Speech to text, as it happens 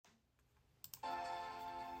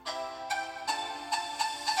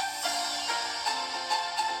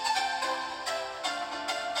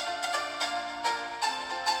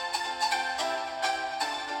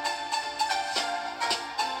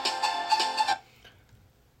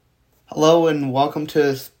Hello and welcome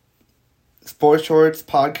to Sports Shorts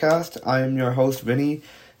podcast. I am your host, Vinny.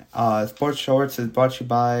 Sports Shorts is brought to you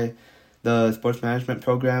by the Sports Management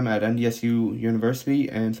Program at NDSU University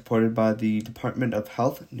and supported by the Department of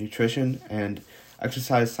Health, Nutrition, and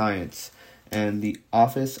Exercise Science and the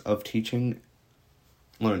Office of Teaching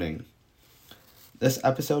Learning. This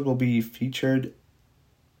episode will be featured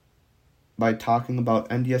by talking about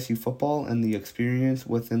NDSU football and the experience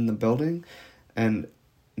within the building and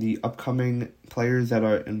the upcoming players that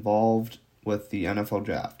are involved with the NFL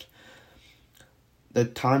draft. The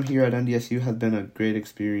time here at NDSU has been a great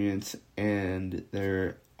experience, and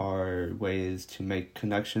there are ways to make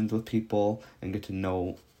connections with people and get to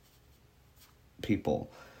know people.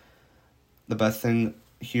 The best thing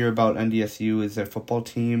here about NDSU is their football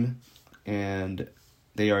team, and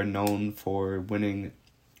they are known for winning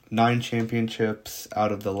 9 championships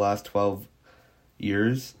out of the last 12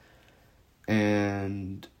 years.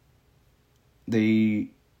 And they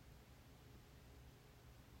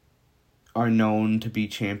are known to be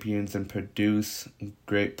champions and produce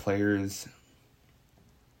great players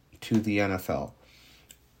to the NFL.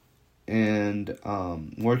 And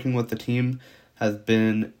working with the team has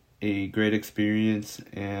been a great experience,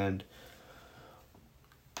 and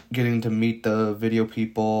getting to meet the video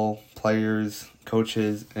people, players,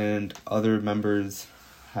 coaches, and other members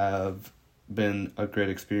have been a great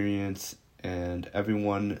experience. And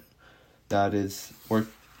everyone that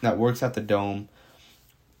works at the Dome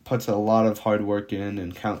puts a lot of hard work in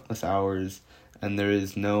and countless hours, and there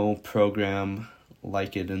is no program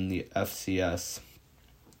like it in the FCS.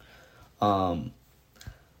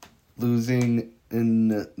 Losing in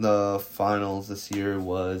the finals this year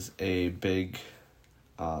was a big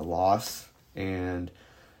loss, and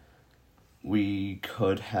we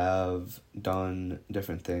could have done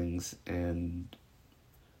different things and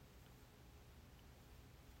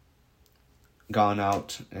gone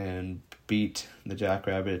out and beat the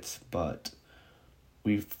Jackrabbits, but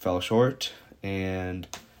we fell short. And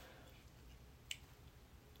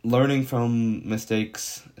learning from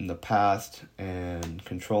mistakes in the past and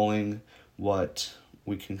controlling what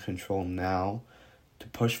we can control now to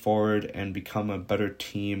push forward and become a better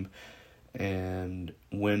team and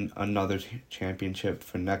win another championship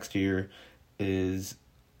for next year is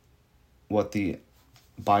what the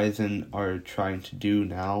Bison are trying to do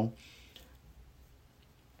now.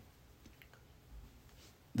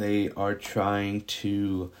 They are trying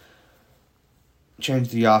to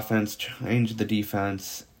change the offense, change the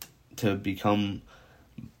defense to become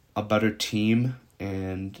a better team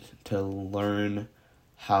and to learn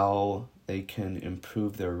how they can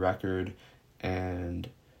improve their record and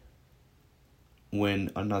win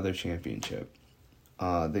another championship.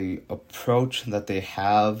 The approach that they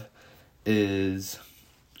have is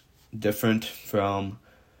different from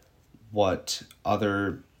what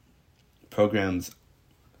other programs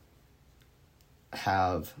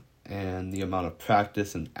have, and the amount of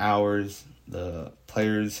practice and hours the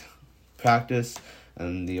players practice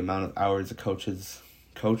and the amount of hours the coaches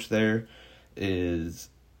coach there is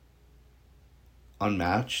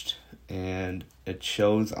unmatched, and it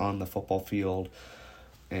shows on the football field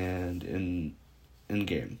and in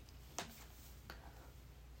game.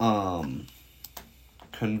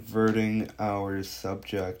 Converting our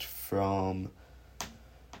subject from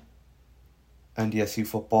NDSU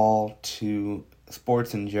football to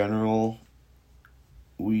sports in general,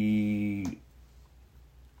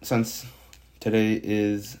 since today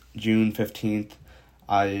is June 15th,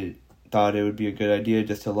 I thought it would be a good idea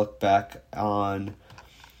just to look back on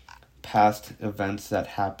past events that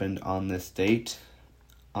happened on this date.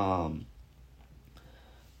 And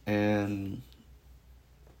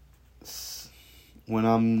when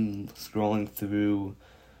I'm scrolling through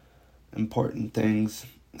important things,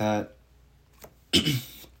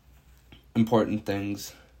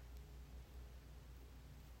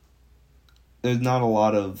 there's not a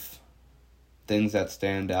lot of things that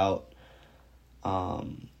stand out,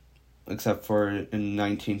 except for in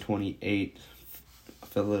 1928,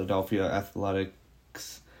 Philadelphia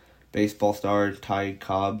Athletics baseball star Ty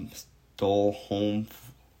Cobb stole home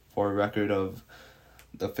for a record of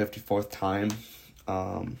the 54th time.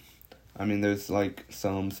 There's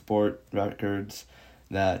some sport records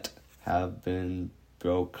that have been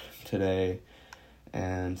broke today,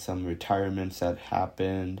 and some retirements that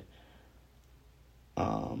happened.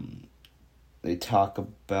 They talk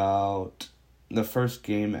about the first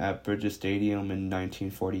game at Bridges Stadium in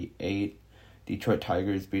 1948, Detroit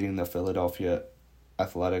Tigers beating the Philadelphia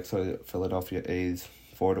Athletics, or the Philadelphia A's,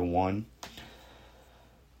 4-1.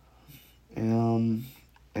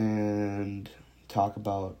 And talk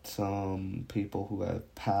about some people who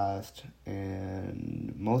have passed,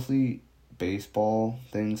 and mostly baseball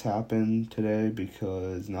things happen today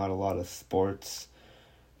because not a lot of sports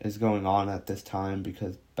is going on at this time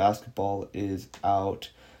because basketball is out,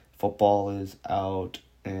 football is out,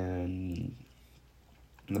 and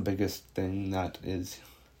the biggest thing that is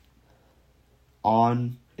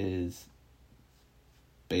on is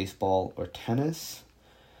baseball or tennis.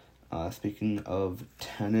 Speaking of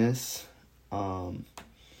tennis, and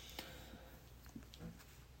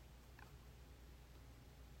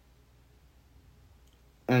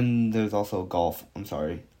there's also golf,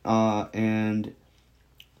 and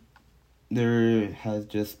there has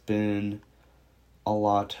just been a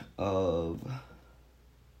lot of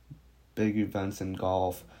big events in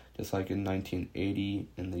golf, just like in 1980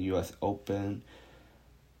 in the U.S. Open.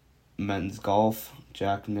 Men's golf,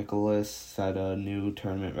 Jack Nicklaus set a new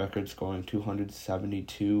tournament record, scoring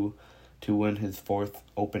 272 to win his fourth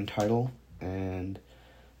Open title, and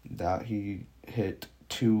that he hit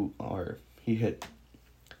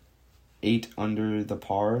 8 under the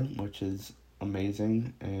par, which is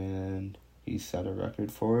amazing, and he set a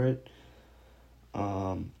record for it.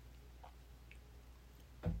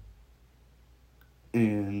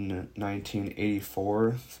 In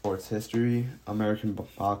 1984, sports history, American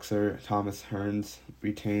boxer Thomas Hearns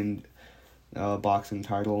retained a boxing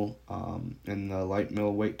title in the light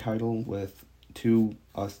middleweight title with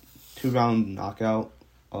two-round knockout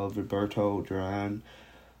of Roberto Duran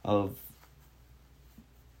of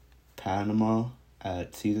Panama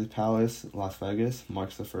at Caesars Palace, Las Vegas.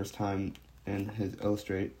 Marks the first time in his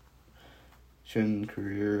illustration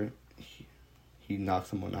career he knocked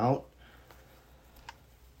someone out.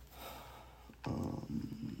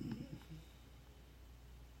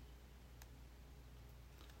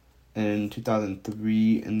 In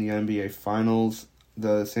 2003, in the NBA Finals,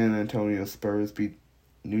 the San Antonio Spurs beat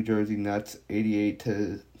New Jersey Nets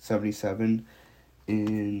 88-77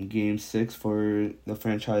 in Game 6 for the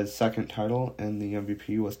franchise's second title, and the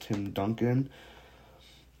MVP was Tim Duncan.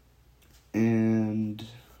 And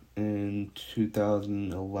in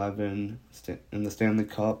 2011, in the Stanley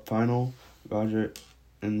Cup Final, Rogers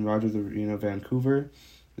Arena, Vancouver,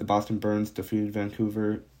 the Boston Bruins defeated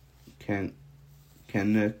Vancouver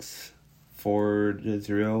Canucks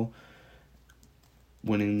 4-0,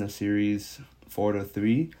 winning the series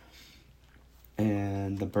 4-3,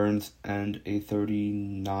 and the Bruins end a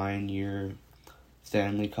 39-year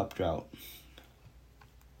Stanley Cup drought.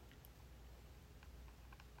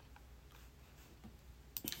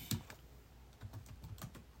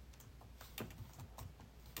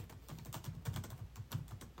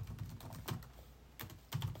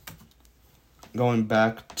 Going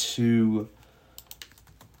back to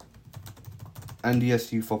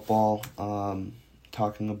NDSU football,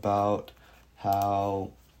 talking about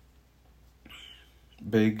how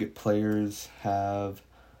big players have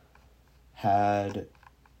had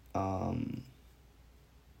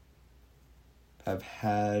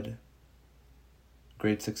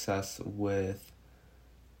great success with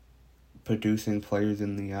producing players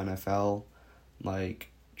in the NFL, like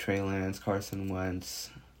Trey Lance, Carson Wentz,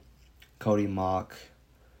 Cody Mock,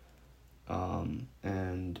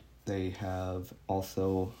 and they have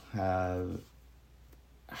also have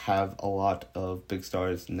a lot of big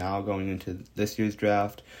stars now going into this year's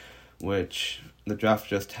draft, which the draft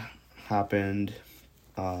just happened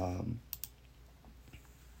a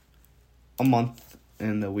month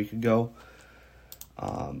and a week ago.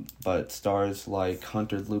 But stars like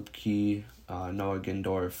Hunter Lupke, Noah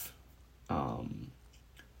Gindorf,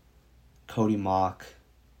 Cody Mock,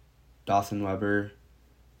 Dawson Weber,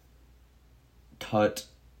 Tut,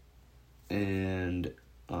 and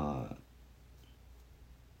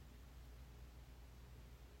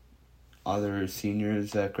other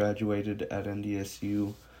seniors that graduated at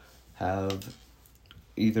NDSU have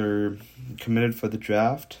either committed for the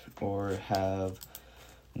draft or have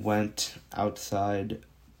went outside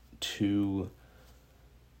to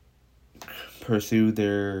pursue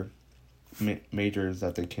their majors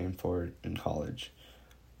that they came for in college.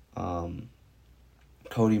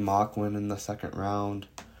 Cody Mock went in the second round,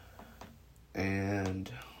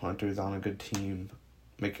 and Hunter's on a good team.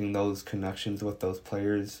 Making those connections with those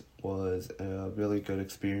players was a really good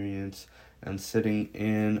experience, and sitting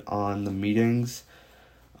in on the meetings,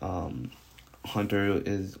 Hunter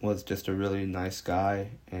was just a really nice guy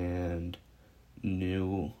and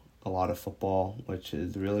knew a lot of football, which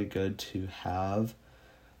is really good to have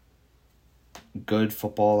good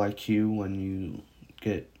football IQ when you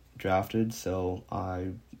get drafted. So I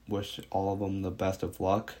wish all of them the best of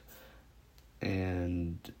luck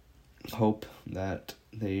and hope that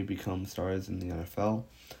they become stars in the NFL.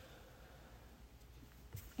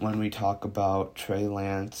 When we talk about Trey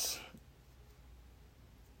Lance,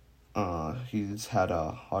 he's had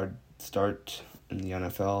a hard start in the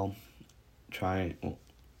NFL,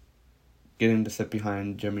 getting to sit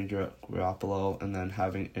behind Jimmy Garoppolo and then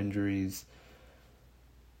having injuries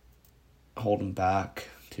hold him back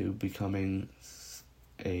to becoming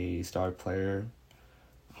a star player.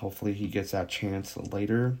 Hopefully he gets that chance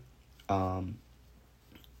later.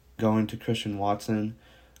 Going to Christian Watson,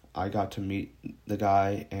 I got to meet the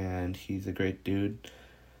guy, and he's a great dude.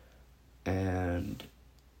 And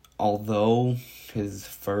although his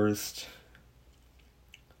first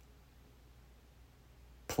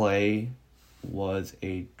play was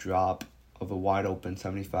a drop of a wide open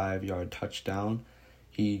 75-yard touchdown,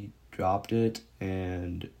 he dropped it,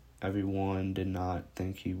 and everyone did not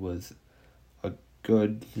think he was a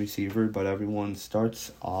good receiver, but everyone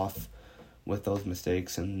starts off with those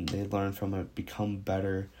mistakes and they learn from it, become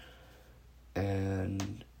better,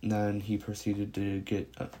 and then he proceeded to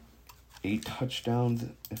get 8 touchdowns,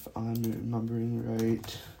 if I'm remembering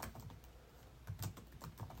right.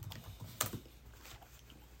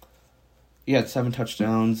 He had 7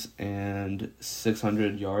 touchdowns and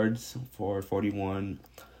 600 yards for 41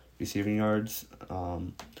 receiving yards.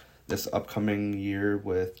 This upcoming year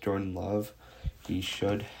with Jordan Love, he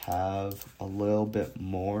should have a little bit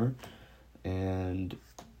more, and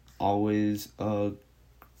always a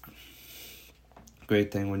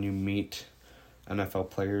great thing when you meet NFL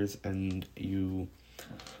players and you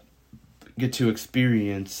get to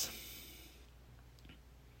experience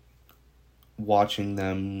watching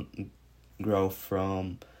them grow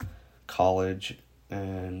from college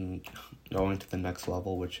and going to the next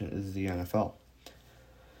level, which is the NFL.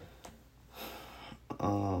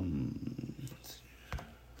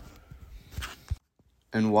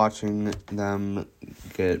 And watching them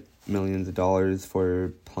get millions of dollars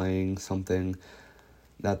for playing something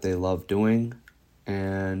that they love doing,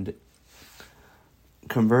 and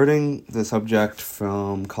converting the subject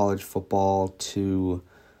from college football to,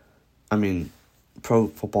 pro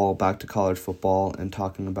football back to college football, and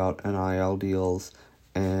talking about NIL deals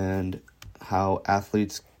and how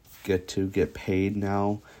athletes get paid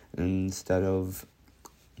now instead of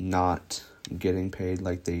not getting paid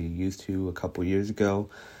like they used to a couple years ago.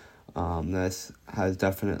 This has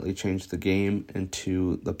definitely changed the game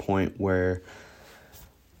into the point where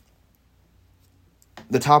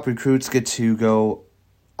the top recruits get to go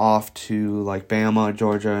off to like Bama,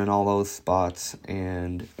 Georgia, and all those spots,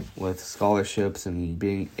 and with scholarships and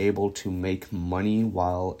being able to make money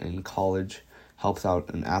while in college helps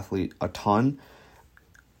out an athlete a ton.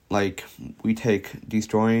 Like, we take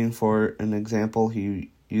Destroying for an example. He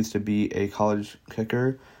used to be a college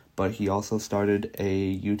kicker, but he also started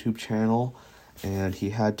a YouTube channel, and he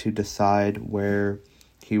had to decide where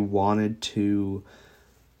he wanted to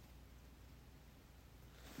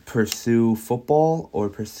pursue football or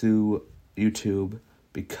pursue YouTube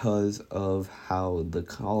because of how the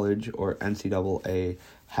college or NCAA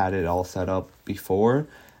had it all set up before,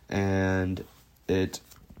 and it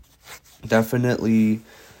definitely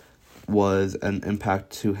was an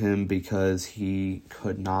impact to him because he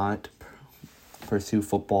could not pursue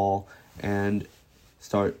football and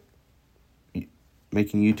start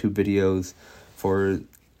making YouTube videos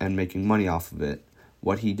and making money off of it.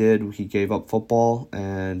 What he did, he gave up football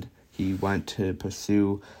and he went to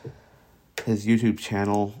pursue his YouTube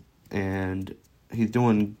channel, and he's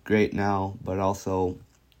doing great now, but also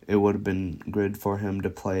it would have been good for him to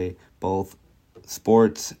play both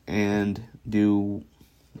sports and do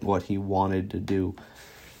what he wanted to do.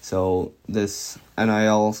 So this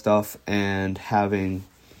NIL stuff and having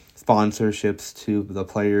sponsorships to the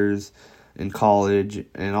players in college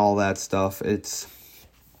and all that stuff, it's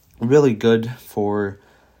really good for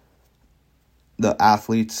the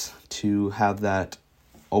athletes to have that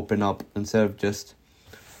open up instead of just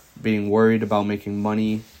being worried about making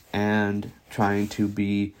money and trying to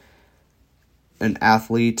be an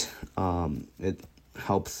athlete. It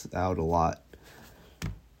helps out a lot.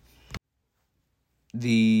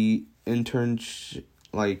 The internship,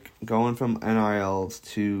 like going from NILs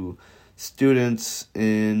to students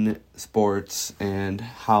in sports and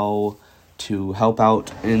how to help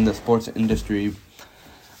out in the sports industry,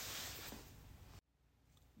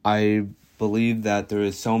 I believe that there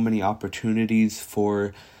is so many opportunities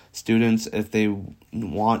for students if they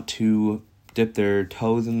want to dip their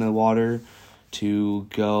toes in the water to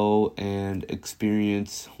go and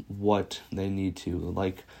experience what they need to.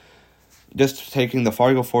 Like, just taking the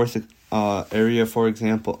Fargo area, for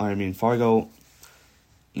example, Fargo,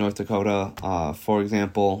 North Dakota, for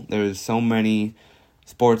example, there's so many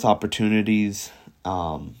sports opportunities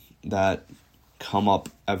that come up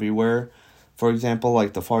everywhere. For example,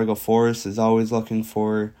 like the Fargo Forest is always looking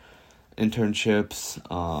for internships,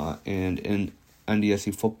 and in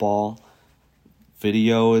NDSU Football,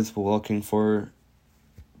 video is looking for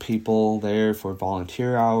people there for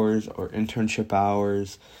volunteer hours or internship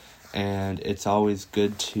hours, and it's always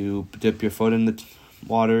good to dip your foot in the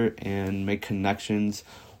water and make connections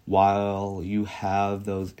while you have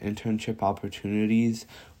those internship opportunities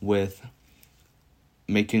with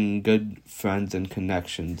making good friends and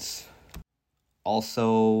connections.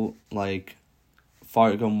 Also, like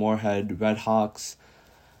Fargo Moorhead Redhawks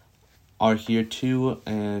are here too,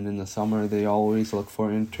 and in the summer they always look for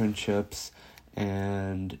internships,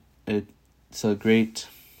 and it's a great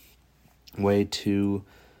way to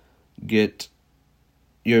get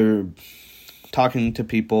your talking to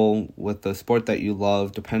people with the sport that you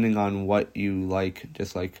love, depending on what you like.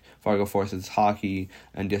 Just like Fargo Forest is hockey,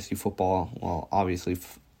 and NDSU Football, well, obviously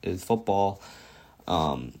is football.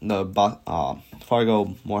 The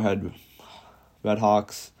Fargo Moorhead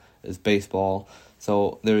Redhawks is baseball.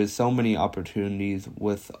 So there is so many opportunities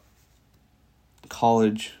with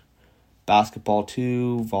college basketball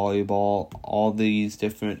too, volleyball, all these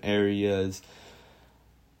different areas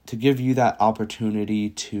to give you that opportunity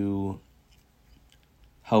to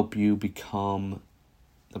help you become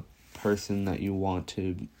the person that you want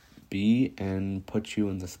to be and put you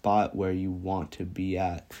in the spot where you want to be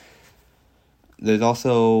at. There's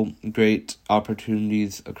also great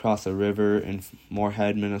opportunities across the river in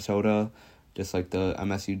Moorhead, Minnesota, just like the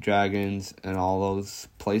MSU Dragons and all those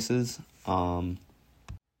places.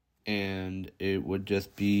 And it would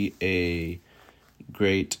just be a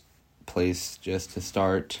great place just to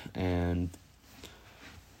start. And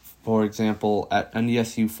for example, at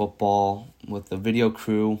NDSU Football with the video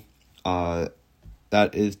crew, that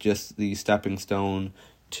is just the stepping stone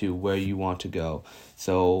to where you want to go.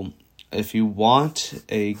 So if you want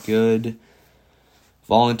a good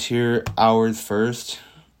volunteer hours first,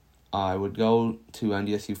 I would go to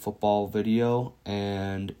NDSU Football Video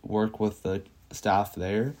and work with the staff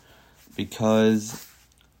there, because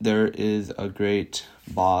there is a great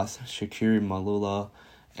boss, Shakiri Malula,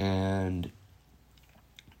 and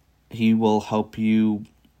he will help you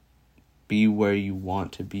be where you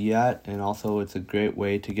want to be at. And also it's a great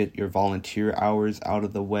way to get your volunteer hours out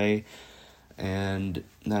of the way. And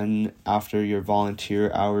then after your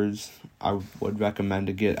volunteer hours, I would recommend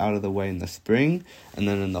to get out of the way in the spring. And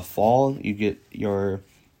then in the fall, you get your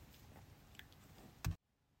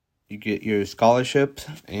scholarship,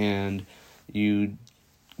 and you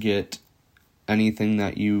get anything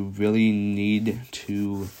that you really need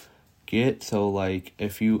to get. So like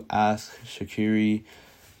if you ask Shakiri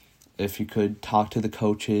if you could talk to the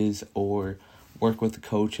coaches or work with the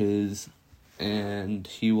coaches, and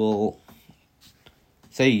he will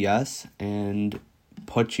say yes and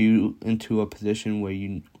put you into a position where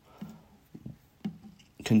you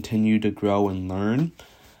continue to grow and learn.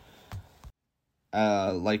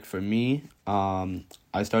 Like for me,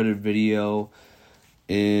 I started video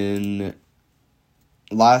in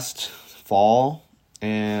last fall,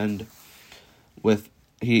 and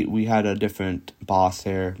we had a different boss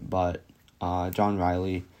there, but John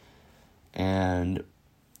Riley, and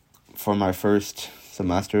for my first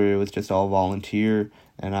semester it was just all volunteer,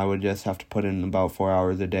 and I would just have to put in about 4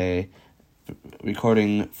 hours a day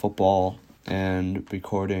recording football and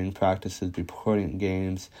recording practices, recording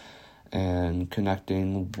games, and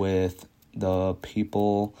connecting with the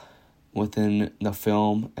people within the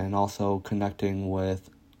film, and also connecting with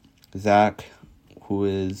Zach, who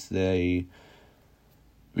is the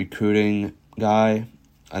recruiting guy,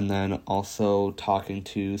 and then also talking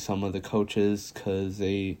to some of the coaches, because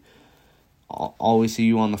they always see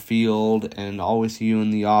you on the field and always see you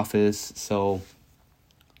in the office. So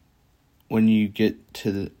when you get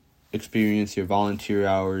to experience your volunteer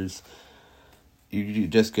hours, you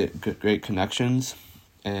just get great connections.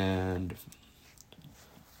 And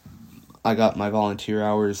I got my volunteer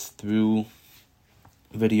hours through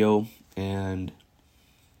video, and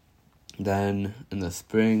then in the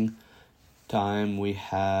spring time we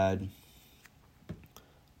had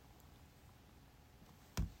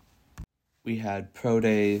pro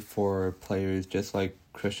day for players just like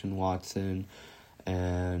Christian Watson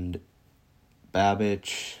and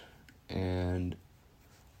Babbage and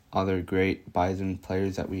other great Bison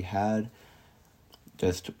players that we had.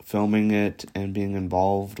 Just filming it and being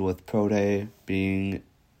involved with pro day, being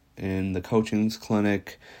in the coaching's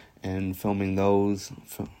clinic and filming those.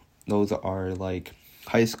 Those are like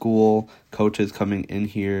high school coaches coming in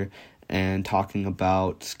here and talking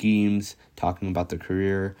about schemes, talking about their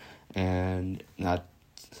career, and that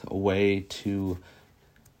a way to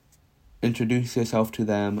introduce yourself to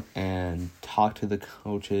them and talk to the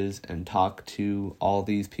coaches and talk to all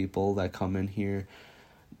these people that come in here.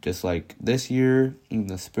 Just like this year in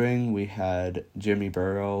the spring, we had Jimmy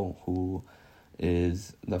Burrow, who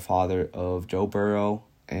is the father of Joe Burrow,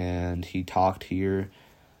 and he talked here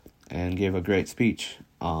and gave a great speech.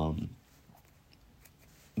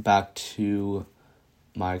 Back to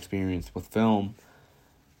my experience with film,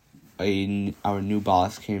 our new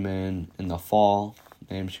boss came in the fall,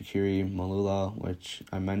 named Shakiri Malula, which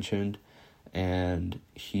I mentioned, and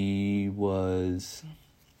he was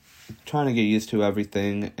trying to get used to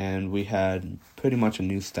everything, and we had pretty much a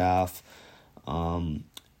new staff,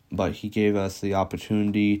 but he gave us the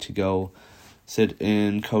opportunity to go sit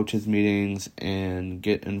in coaches' meetings and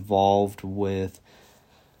get involved with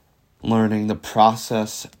learning the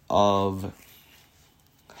process of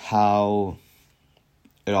how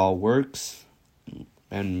it all works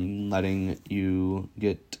and letting you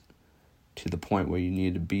get to the point where you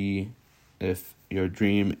need to be if your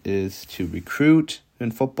dream is to recruit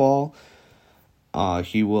in football.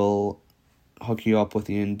 He will hook you up with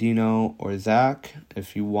Ian Dino or Zach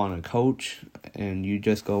if you want to coach, and you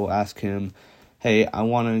just go ask him, hey, I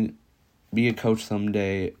want to be a coach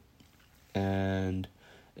someday, and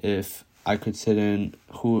if I could sit in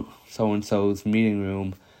who so-and-so's meeting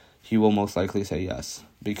room, he will most likely say yes,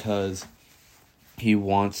 because he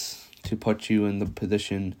wants to put you in the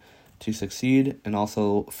position to succeed. And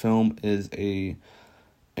also, film is a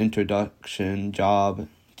introduction job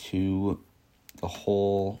to the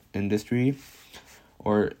whole industry,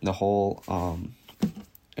 or the whole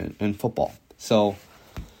in football. So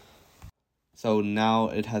now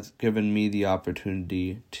it has given me the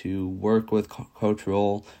opportunity to work with Coach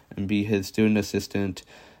Roll and be his student assistant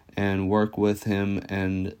and work with him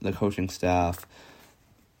and the coaching staff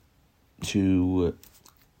to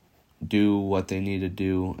do what they need to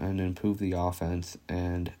do and improve the offense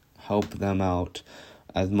and help them out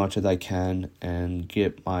as much as I can and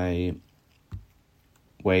get my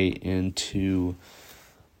way into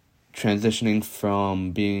transitioning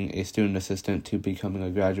from being a student assistant to becoming a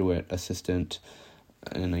graduate assistant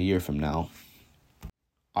in a year from now.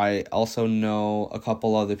 I also know a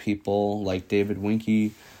couple other people like David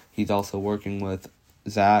Winky. He's also working with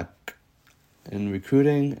Zach in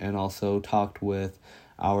recruiting, and also talked with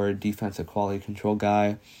our defensive quality control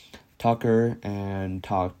guy, Tucker, and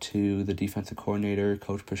talked to the defensive coordinator,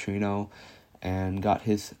 Coach Petrino, and got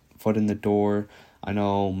his foot in the door. I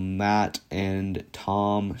know Matt and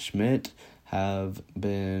Tom Schmidt have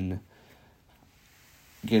been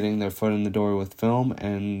getting their foot in the door with film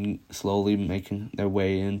and slowly making their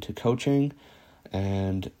way into coaching.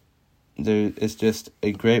 And it's just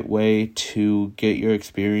a great way to get your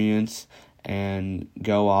experience and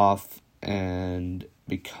go off and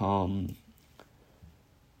become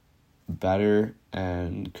better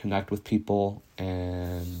and connect with people.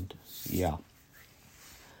 And yeah.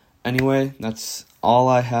 Anyway, that's all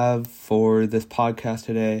I have for this podcast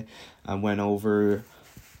today. I went over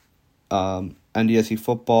NDSU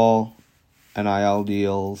football, NIL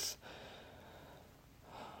deals,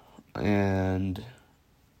 and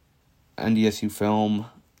NDSU film,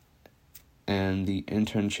 and the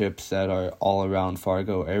internships that are all around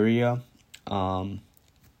Fargo area.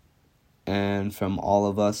 And from all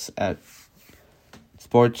of us at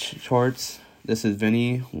Sports Shorts, this is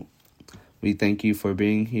Vinny. We thank you for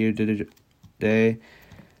being here today.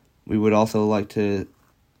 We would also like to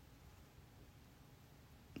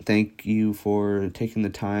thank you for taking the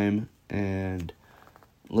time and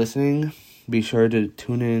listening. Be sure to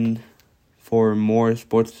tune in for more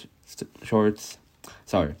Sports Shorts.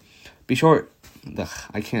 Be sure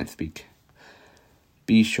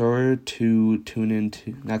to tune in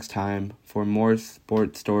to next time for more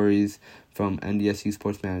sports stories from NDSU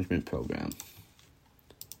Sports Management Program.